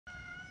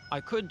I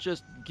could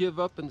just give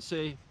up and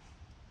say,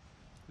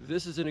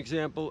 this is an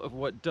example of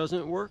what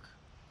doesn't work,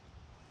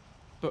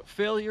 but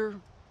failure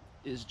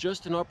is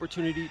just an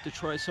opportunity to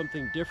try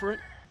something different.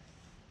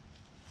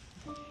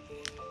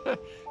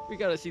 We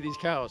gotta see these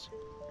cows.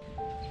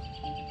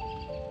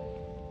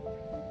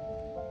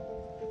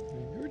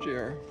 Here,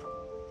 JR.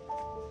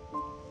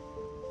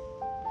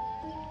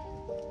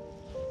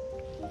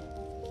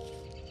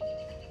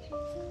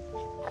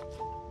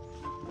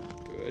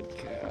 Good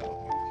cow.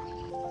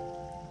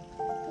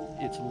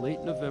 It's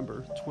late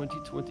November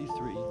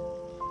 2023,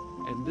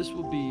 and this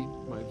will be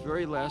my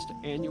very last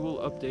annual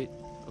update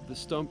of the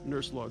Stump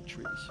nurse log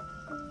trees.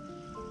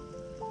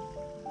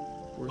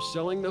 We're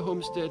selling the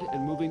homestead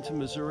and moving to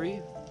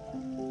Missouri.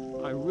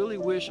 I really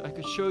wish I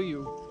could show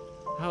you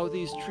how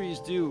these trees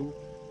do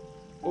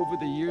over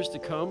the years to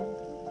come.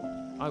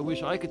 I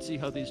wish I could see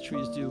how these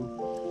trees do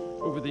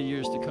over the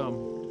years to come.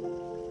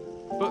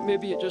 But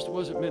maybe it just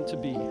wasn't meant to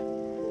be.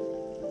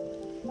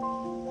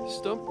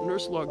 Stump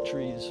nurse log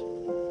trees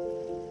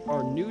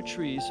are new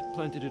trees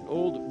planted in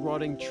old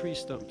rotting tree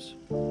stumps.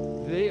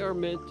 They are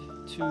meant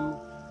to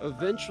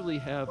eventually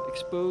have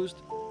exposed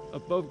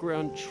above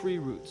ground tree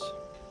roots.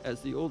 As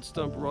the old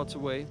stump rots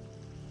away,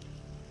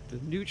 the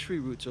new tree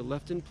roots are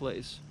left in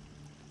place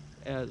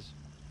as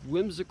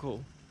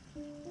whimsical,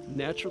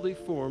 naturally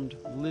formed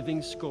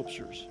living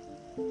sculptures.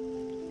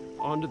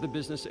 On to the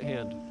business at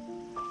hand.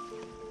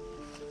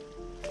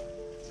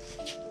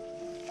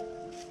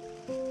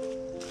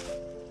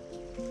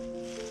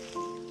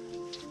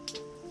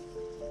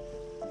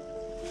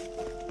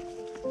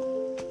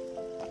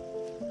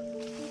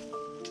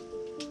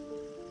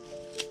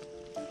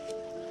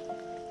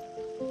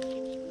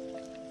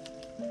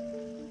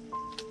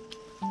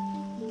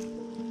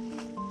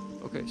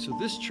 Okay, so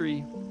this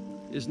tree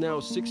is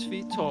now 6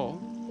 feet tall,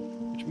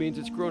 which means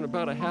it's grown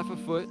about a half a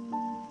foot.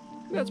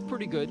 That's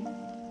pretty good.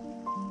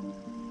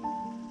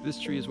 This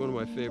tree is one of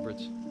my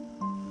favorites.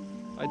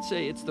 I'd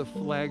say it's the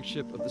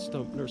flagship of the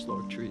Stump nurse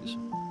log trees.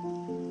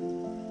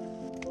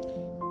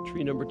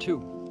 Tree number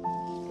 2.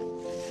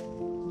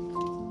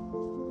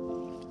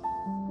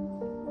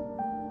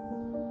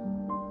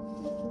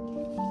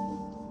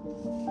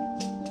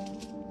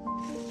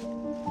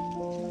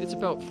 It's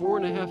about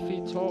 4.5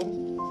 feet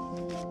tall.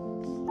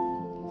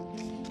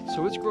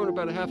 So it's grown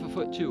about a half a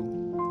foot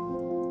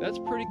too. That's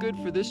pretty good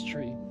for this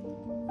tree.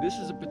 This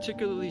is a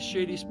particularly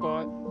shady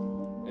spot,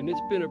 and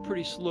it's been a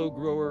pretty slow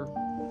grower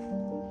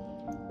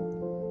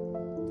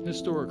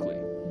historically.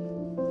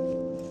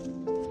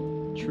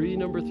 Tree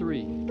number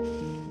 3.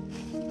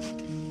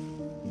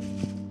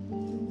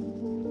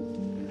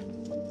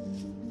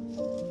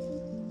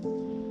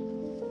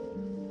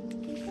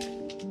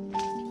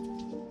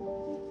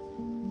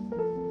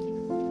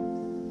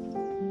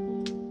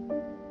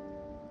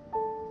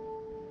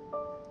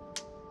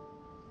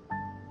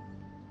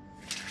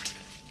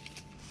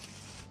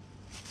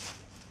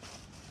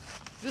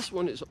 This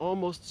one is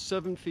almost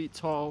 7 feet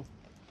tall.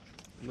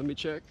 Let me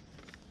check.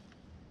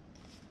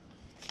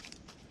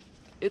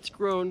 It's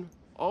grown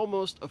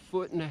almost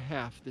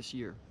 1.5 feet this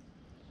year.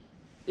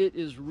 It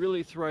is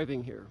really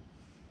thriving here.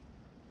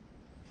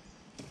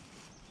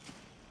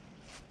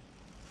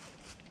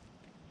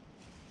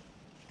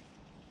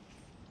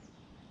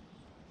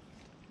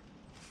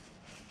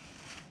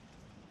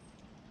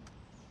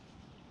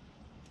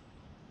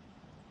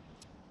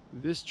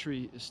 This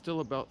tree is still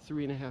about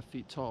 3.5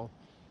 feet tall.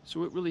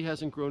 So it really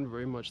hasn't grown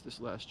very much this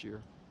last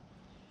year.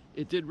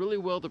 It did really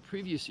well the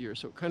previous year,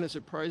 so it kind of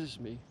surprises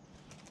me.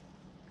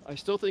 I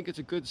still think it's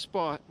a good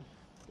spot,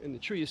 and the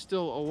tree is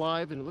still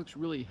alive and it looks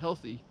really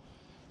healthy,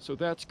 so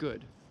that's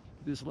good.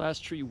 This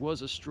last tree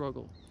was a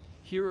struggle.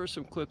 Here are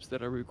some clips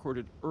that I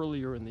recorded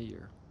earlier in the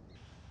year.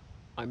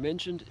 I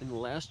mentioned in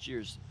last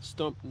year's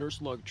Stump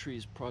nurse log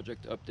trees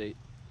project update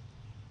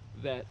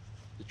that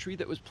the tree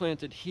that was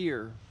planted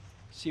here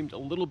seemed a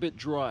little bit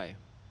dry.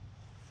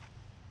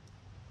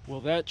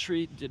 Well, that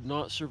tree did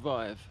not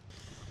survive.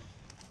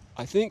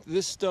 I think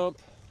this stump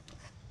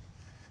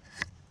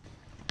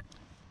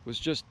was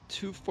just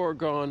too far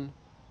gone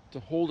to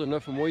hold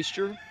enough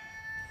moisture.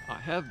 I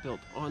have built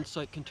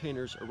on-site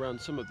containers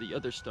around some of the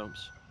other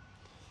stumps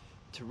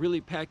to really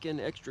pack in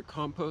extra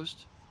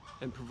compost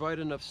and provide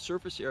enough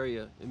surface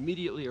area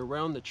immediately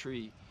around the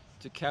tree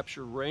to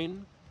capture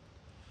rain.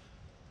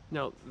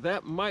 Now,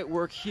 that might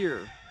work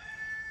here,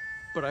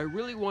 but I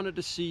really wanted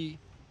to see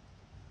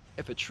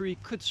if a tree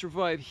could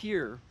survive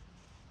here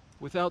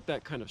without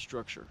that kind of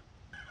structure.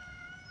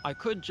 I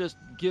could just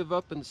give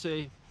up and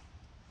say,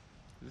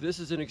 this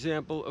is an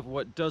example of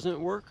what doesn't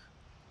work,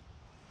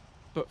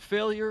 but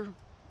failure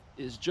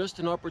is just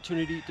an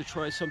opportunity to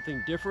try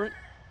something different,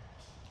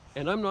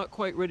 and I'm not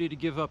quite ready to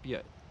give up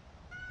yet.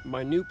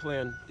 My new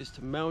plan is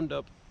to mound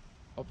up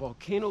a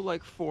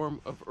volcano-like form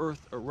of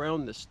earth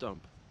around this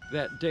stump.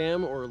 That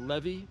dam or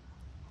levee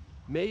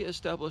may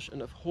establish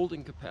enough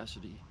holding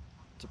capacity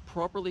to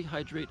properly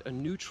hydrate a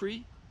new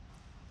tree,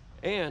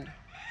 and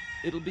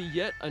it'll be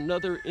yet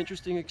another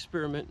interesting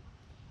experiment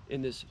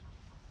in this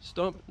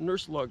Stump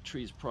nurse log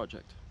trees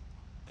project.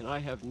 And I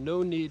have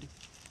no need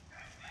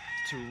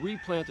to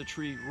replant the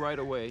tree right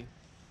away.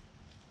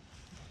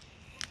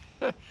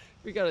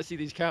 We gotta see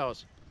these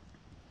cows.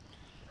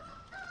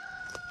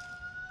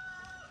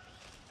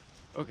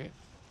 Okay,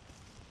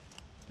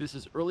 this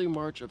is early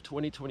March of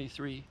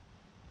 2023,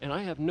 and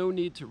I have no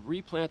need to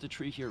replant the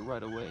tree here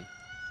right away.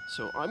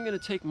 So I'm gonna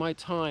take my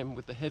time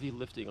with the heavy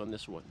lifting on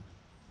this one.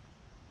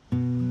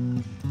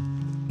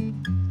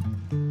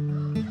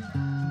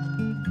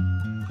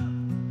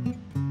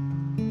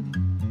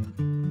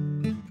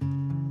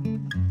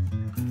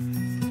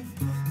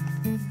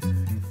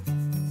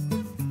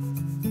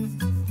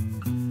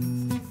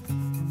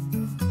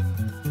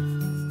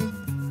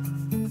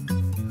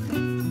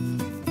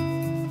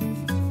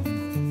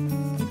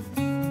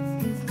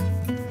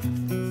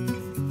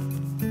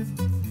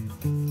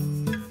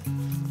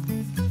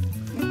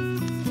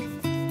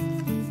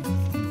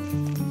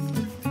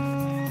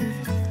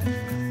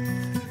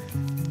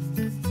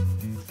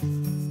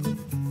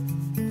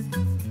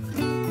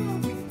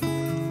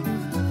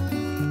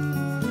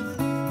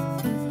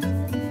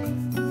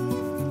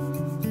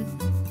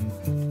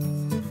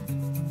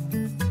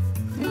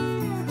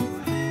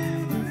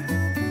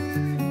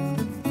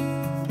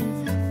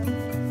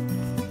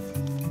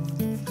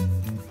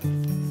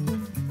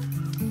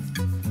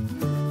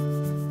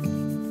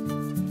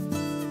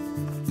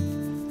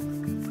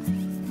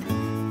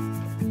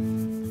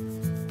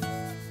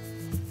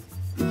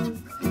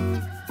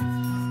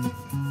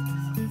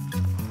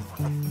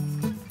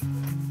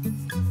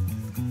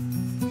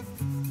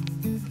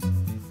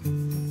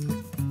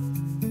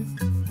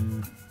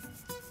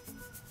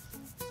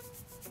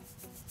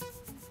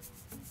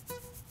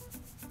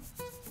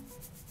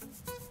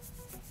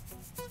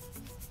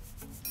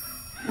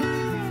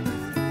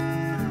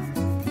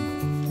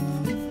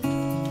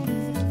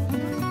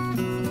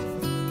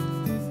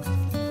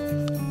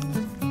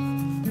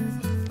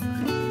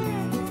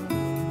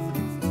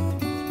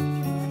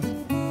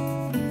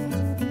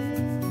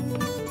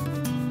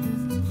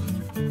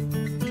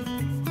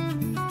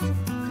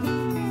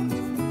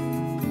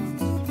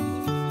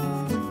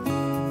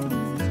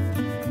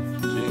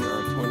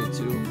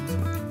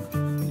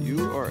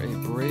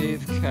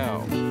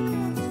 Cow.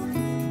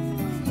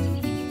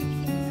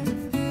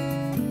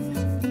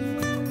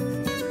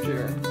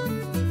 Sure.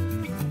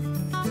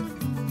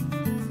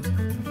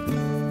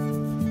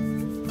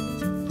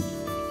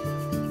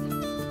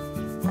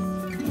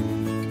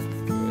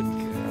 Good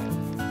cow.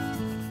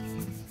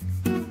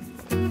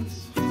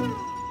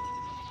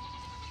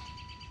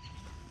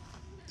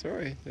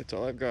 Sorry, that's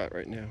all I've got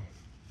right now.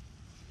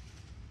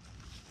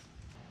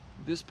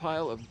 This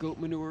pile of goat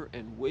manure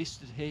and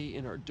wasted hay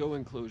in our doe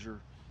enclosure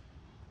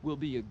will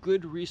be a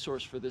good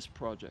resource for this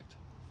project.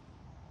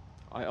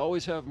 I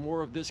always have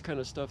more of this kind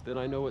of stuff than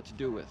I know what to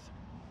do with.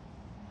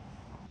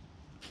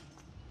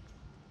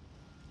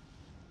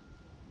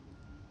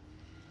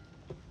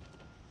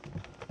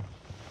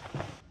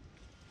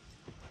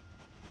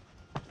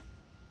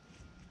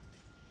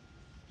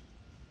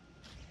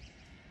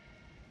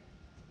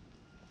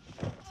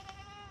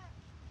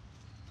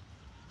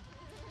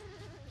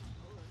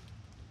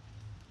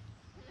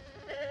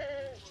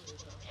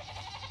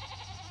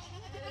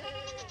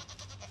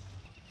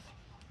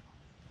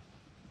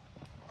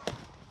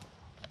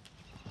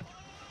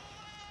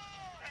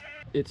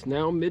 It's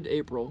now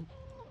mid-April,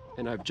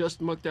 and I've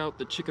just mucked out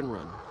the chicken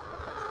run.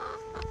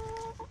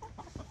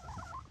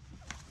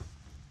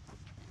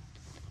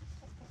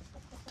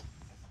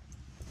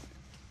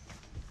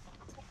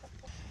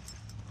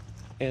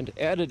 And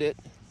added it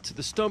to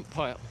the stump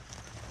pile.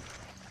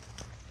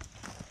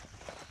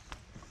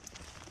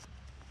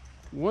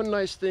 One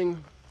nice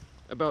thing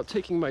about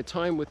taking my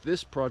time with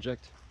this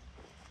project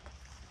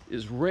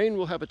is rain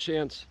will have a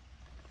chance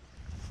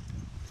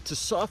to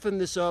soften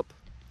this up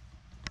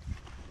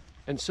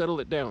and settle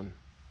it down.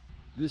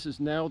 This is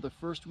now the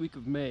first week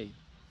of May.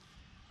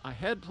 I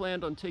had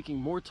planned on taking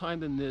more time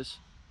than this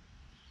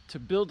to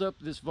build up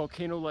this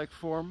volcano-like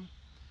form,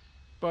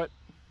 but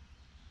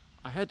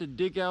I had to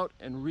dig out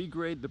and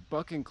regrade the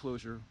buck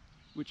enclosure,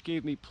 which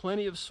gave me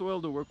plenty of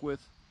soil to work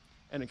with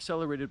and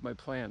accelerated my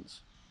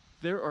plans.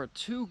 There are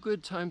two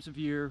good times of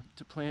year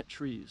to plant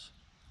trees,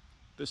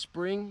 the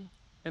spring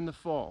and the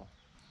fall.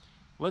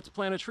 Let's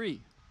plant a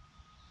tree.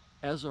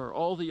 As are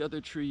all the other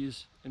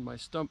trees in my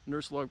stump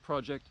nurse log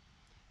project,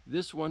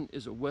 this one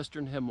is a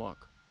western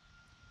hemlock.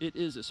 It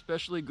is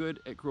especially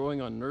good at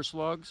growing on nurse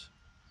logs.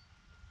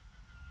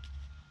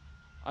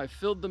 I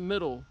filled the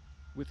middle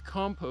with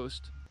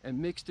compost and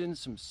mixed in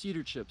some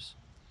cedar chips,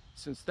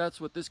 since that's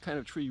what this kind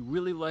of tree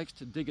really likes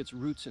to dig its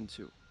roots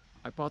into.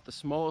 I bought the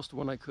smallest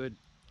one I could,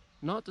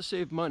 not to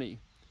save money,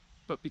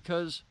 but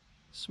because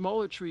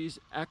smaller trees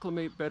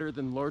acclimate better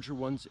than larger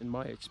ones in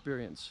my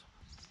experience.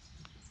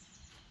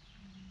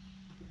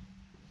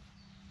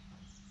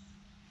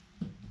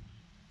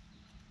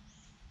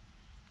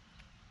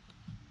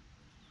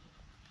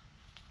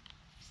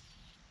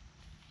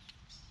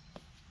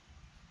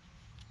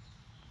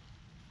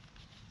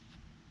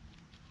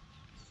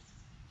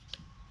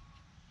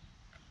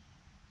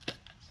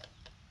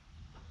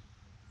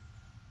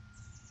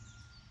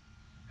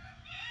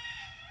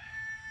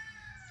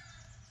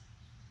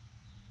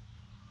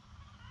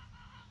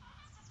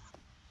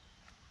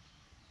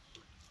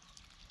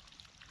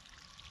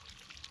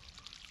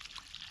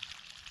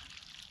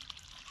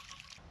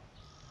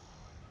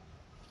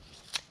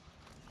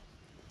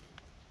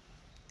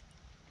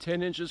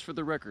 10 inches for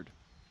the record.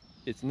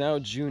 It's now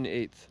June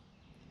 8th.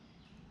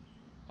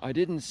 I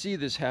didn't see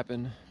this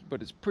happen,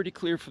 but it's pretty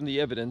clear from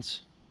the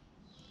evidence.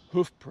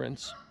 Hoof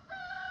prints.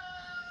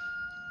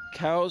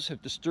 Cows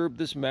have disturbed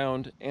this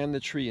mound and the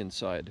tree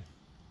inside.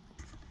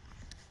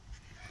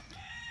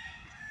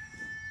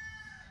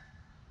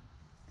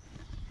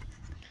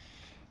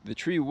 The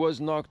tree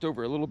was knocked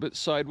over a little bit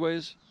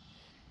sideways.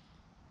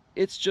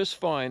 It's just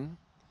fine,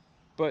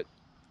 but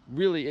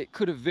really it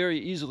could have very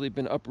easily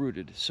been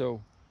uprooted.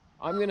 So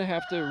I'm gonna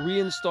have to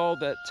reinstall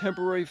that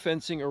temporary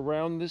fencing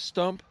around this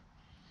stump.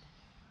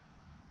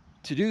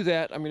 To do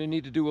that, I'm gonna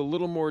need to do a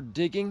little more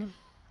digging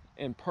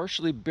and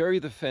partially bury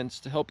the fence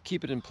to help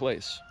keep it in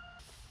place.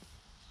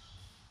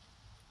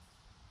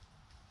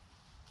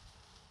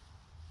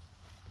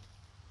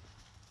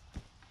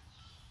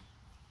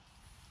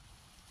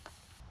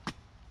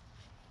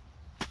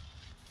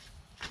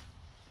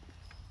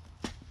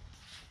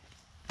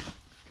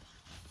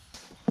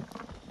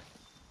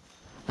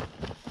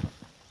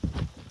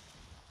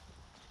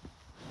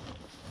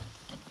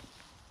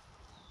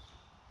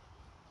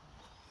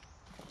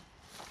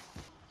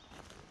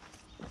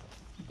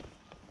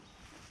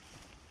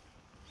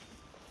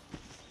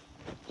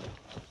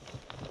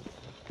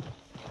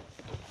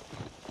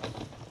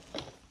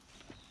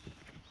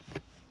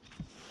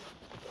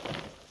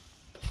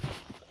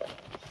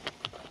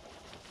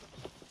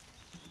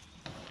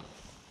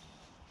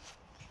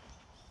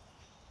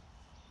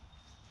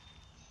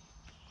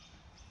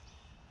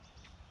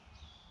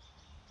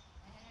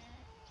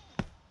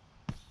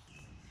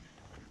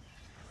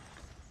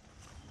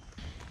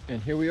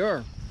 And here we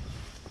are.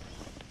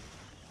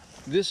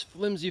 This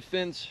flimsy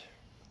fence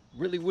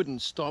really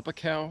wouldn't stop a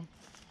cow,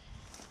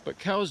 but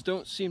cows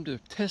don't seem to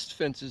test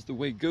fences the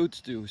way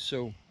goats do,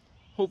 so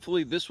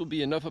hopefully this will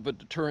be enough of a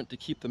deterrent to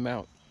keep them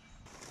out.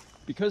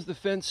 Because the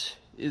fence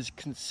is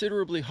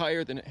considerably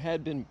higher than it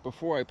had been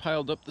before I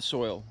piled up the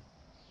soil,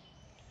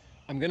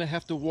 I'm gonna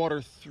have to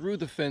water through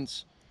the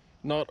fence,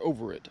 not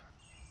over it.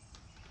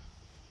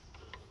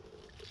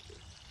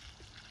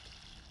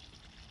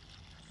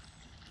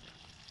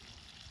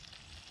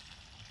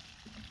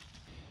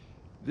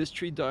 This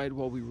tree died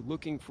while we were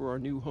looking for our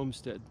new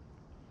homestead.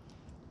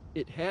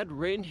 It had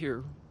rained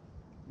here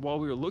while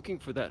we were looking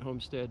for that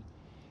homestead,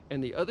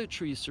 and the other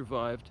trees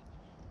survived.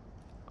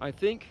 I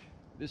think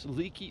this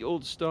leaky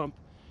old stump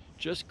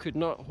just could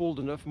not hold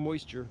enough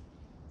moisture,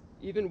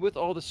 even with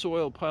all the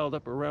soil piled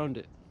up around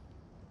it.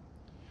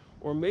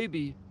 Or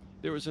maybe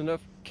there was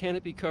enough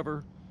canopy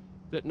cover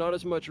that not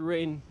as much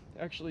rain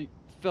actually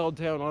fell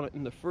down on it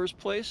in the first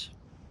place.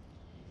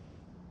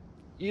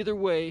 Either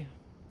way,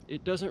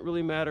 it doesn't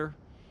really matter.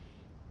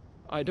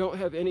 I don't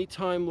have any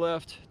time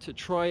left to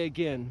try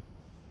again.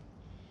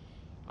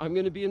 I'm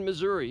going to be in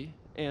Missouri,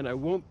 and I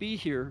won't be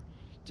here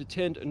to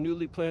tend a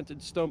newly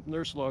planted stump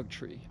nurse log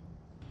tree.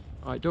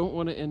 I don't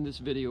want to end this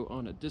video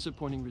on a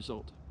disappointing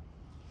result.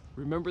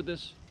 Remember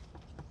this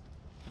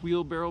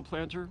wheelbarrow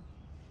planter?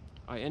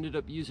 I ended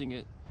up using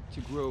it to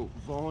grow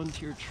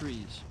volunteer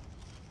trees.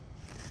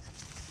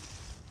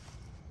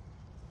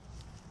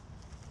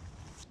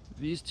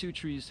 These two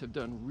trees have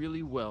done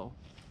really well,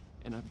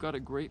 and I've got a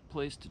great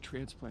place to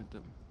transplant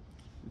them.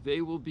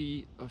 They will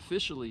be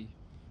officially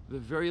the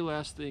very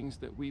last things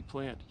that we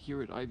plant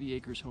here at Ivy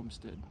Acres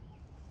Homestead.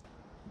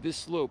 This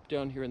slope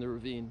down here in the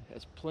ravine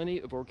has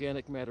plenty of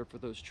organic matter for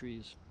those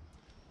trees.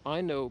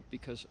 I know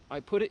because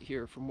I put it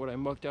here from what I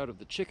mucked out of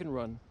the chicken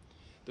run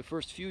the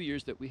first few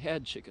years that we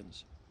had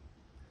chickens.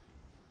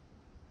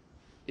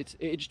 It's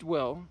aged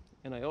well,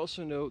 and I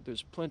also know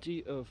there's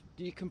plenty of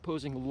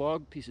decomposing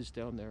log pieces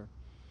down there.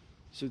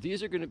 So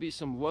these are going to be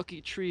some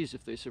lucky trees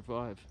if they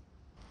survive.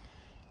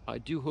 I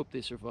do hope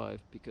they survive,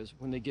 because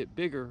when they get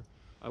bigger,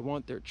 I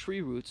want their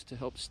tree roots to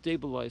help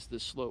stabilize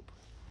this slope.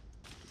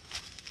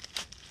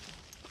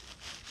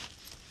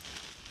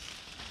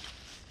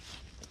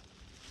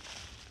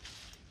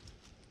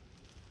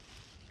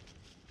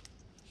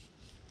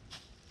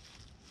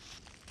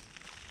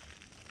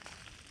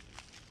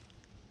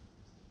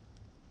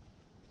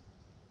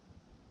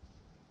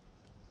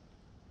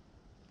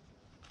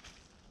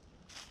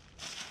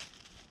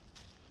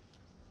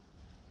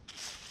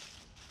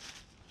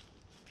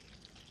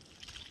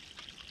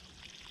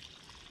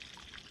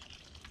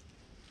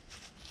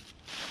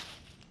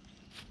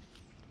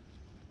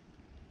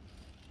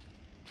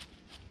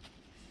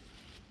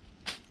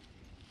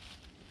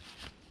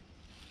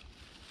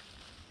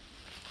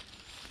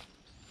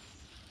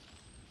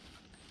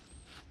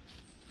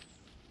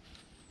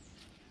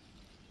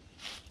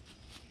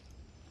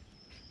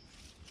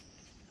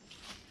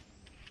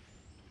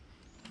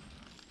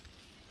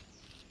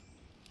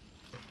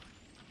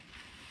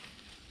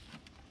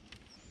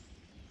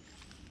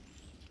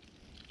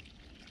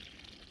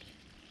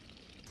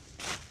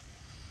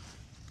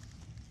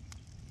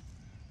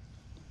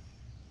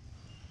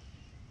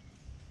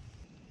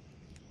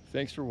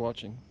 Thanks for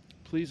watching.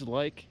 Please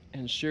like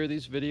and share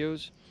these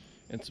videos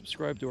and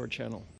subscribe to our channel.